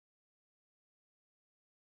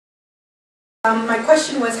My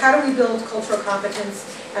question was, how do we build cultural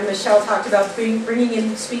competence? And Michelle talked about bringing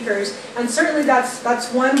in speakers, and certainly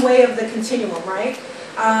that's one way of the continuum, right?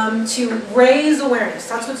 To raise awareness.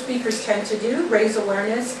 That's what speakers tend to do, raise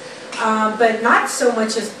awareness, but not so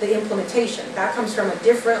much as the implementation. That comes from a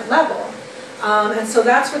different level. And so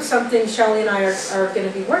that's what something Shelley and I are going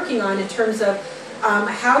to be working on in terms of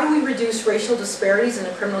how do we reduce racial disparities in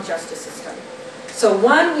the criminal justice system. So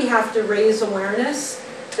one, we have to raise awareness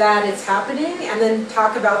that it's happening, and then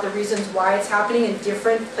talk about the reasons why it's happening in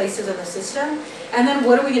different places in the system, and then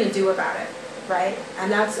what are we going to do about it, right? And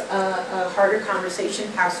that's a harder conversation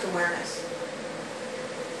past awareness.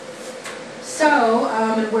 So,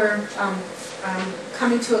 and we're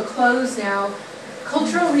coming to a close now.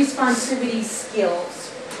 Cultural responsivity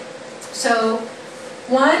skills. So,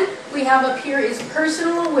 one we have up here is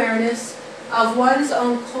personal awareness of one's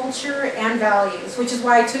own culture and values, which is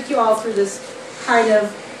why I took you all through this kind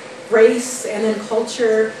of race and then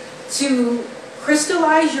culture to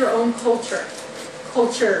crystallize your own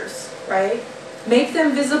cultures, right? Make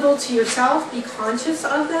them visible to yourself, be conscious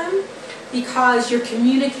of them, because you're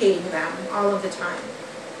communicating them all of the time.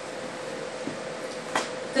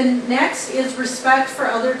 The next is respect for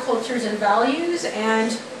other cultures and values,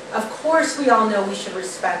 and of course we all know we should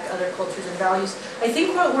respect other cultures and values. I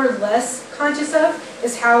think what we're less conscious of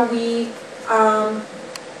is how we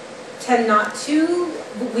tend not to.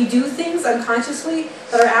 We do things unconsciously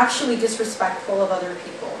that are actually disrespectful of other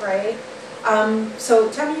people, right? So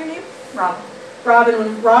tell me your name? Robin. Robin,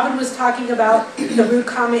 when Robin was talking about the rude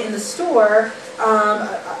comment in the store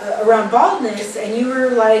around baldness, and you were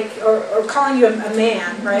like, or calling you a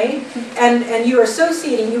man, right? And you were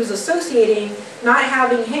associating, he was associating not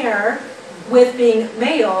having hair with being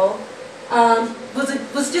male,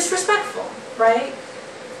 was disrespectful, right?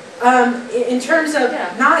 In terms of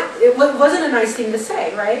it wasn't a nice thing to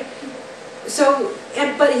say, right? So,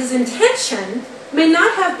 but his intention may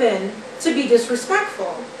not have been to be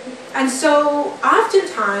disrespectful. And so,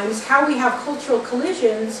 oftentimes, how we have cultural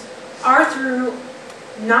collisions are through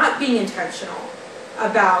not being intentional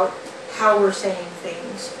about how we're saying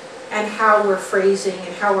things, and how we're phrasing,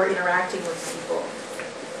 and how we're interacting with people.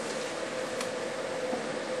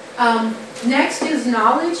 Next is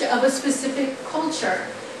knowledge of a specific culture.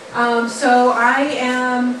 So I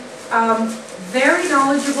am very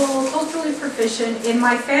knowledgeable, culturally proficient in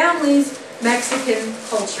my family's Mexican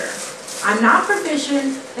culture. I'm not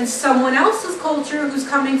proficient in someone else's culture who's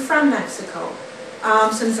coming from Mexico,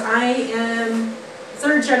 since I am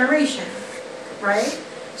third generation, right?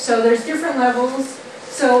 So there's different levels.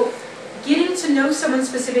 So getting to know someone's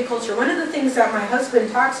specific culture, one of the things that my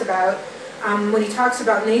husband talks about when he talks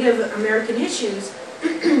about Native American issues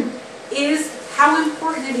is how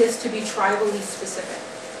important it is to be tribally specific.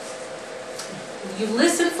 You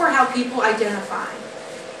listen for how people identify.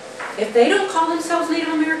 If they don't call themselves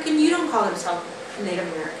Native American, you don't call themselves Native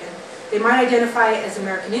American. They might identify as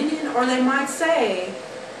American Indian, or they might say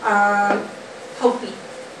Hopi,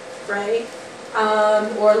 right?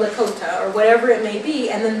 Or Lakota, or whatever it may be.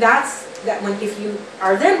 And then if you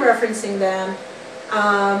are then referencing them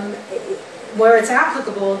where it's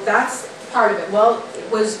applicable, that's part of it. Well, it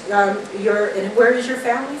was and where is your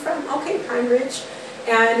family from? Okay, Pine Ridge.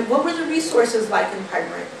 And what were the resources like in Pine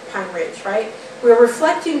Ridge, right? We're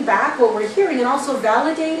reflecting back what we're hearing and also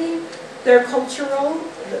validating their cultural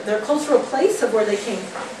place of where they came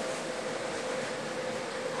from.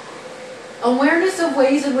 Awareness of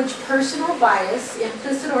ways in which personal bias,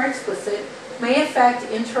 implicit or explicit, may affect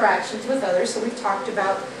interactions with others. So we've talked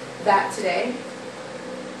about that today.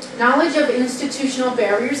 Knowledge of institutional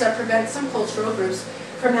barriers that prevent some cultural groups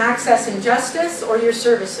from accessing justice or your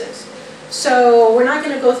services. So we're not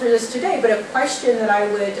going to go through this today, but a question that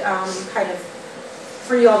I would kind of,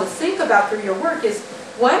 for you all to think about through your work is,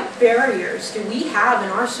 what barriers do we have in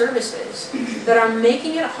our services that are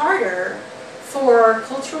making it harder for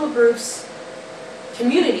cultural groups,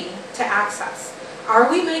 community, to access? Are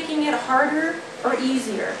we making it harder or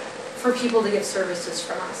easier for people to get services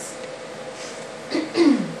from us?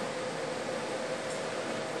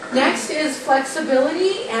 Next is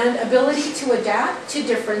flexibility and ability to adapt to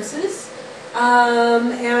differences.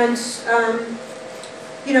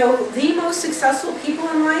 You know, the most successful people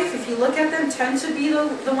in life, if you look at them, tend to be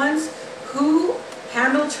the ones who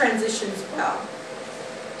handle transitions well.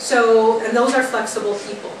 So, and those are flexible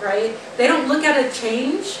people, right? They don't look at a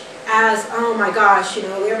change as, oh my gosh, you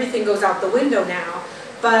know, everything goes out the window now.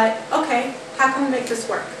 But, okay, how can we make this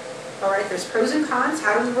work? All right, there's pros and cons.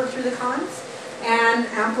 How do we work through the cons? And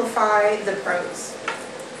amplify the pros.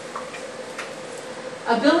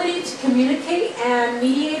 Ability to communicate and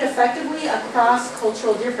mediate effectively across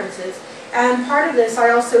cultural differences. And part of this,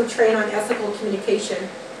 I also train on ethical communication.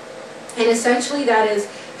 And essentially that is,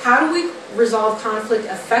 how do we resolve conflict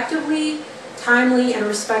effectively, timely, and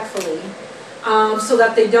respectfully, so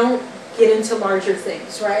that they don't get into larger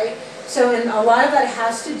things, right? So, and a lot of that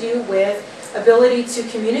has to do with ability to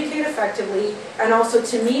communicate effectively and also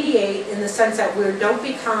to mediate in the sense that we don't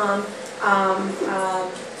become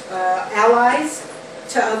allies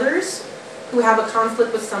to others who have a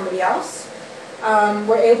conflict with somebody else.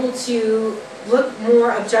 We're able to look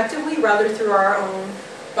more objectively rather through our own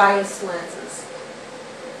biased lenses.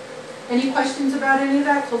 Any questions about any of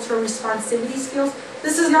that? Cultural responsivity skills?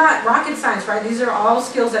 This is not rocket science, right? These are all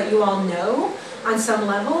skills that you all know on some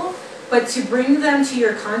level, but to bring them to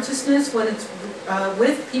your consciousness when it's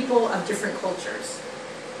with people of different cultures.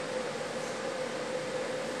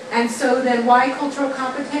 And so then why cultural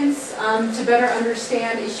competence? To better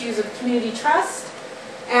understand issues of community trust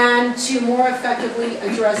and to more effectively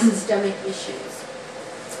address systemic issues.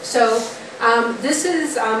 So this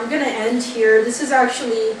is, I'm going to end here. This is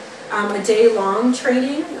actually a day-long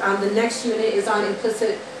training. The next unit is on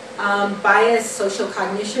implicit bias, social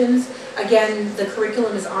cognitions. Again, the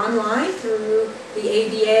curriculum is online through the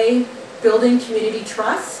ABA, Building Community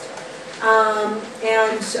Trust.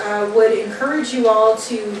 And would encourage you all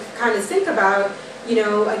to kind of think about, you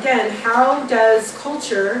know, again, how does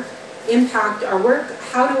culture impact our work?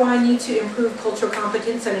 How do I need to improve cultural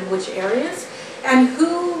competence and in which areas? And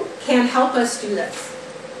who can help us do this?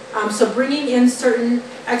 So bringing in certain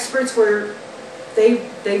experts where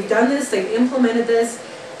they've done this, they've implemented this,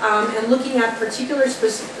 and looking at particular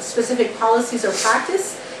specific policies or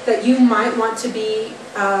practice that you might want to be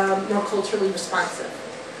more culturally responsive.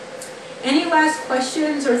 Any last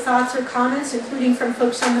questions or thoughts or comments, including from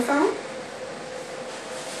folks on the phone?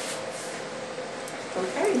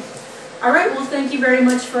 Okay. All right, well, thank you very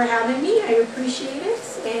much for having me. I appreciate it,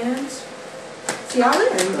 and see y'all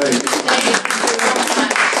later. Thank you.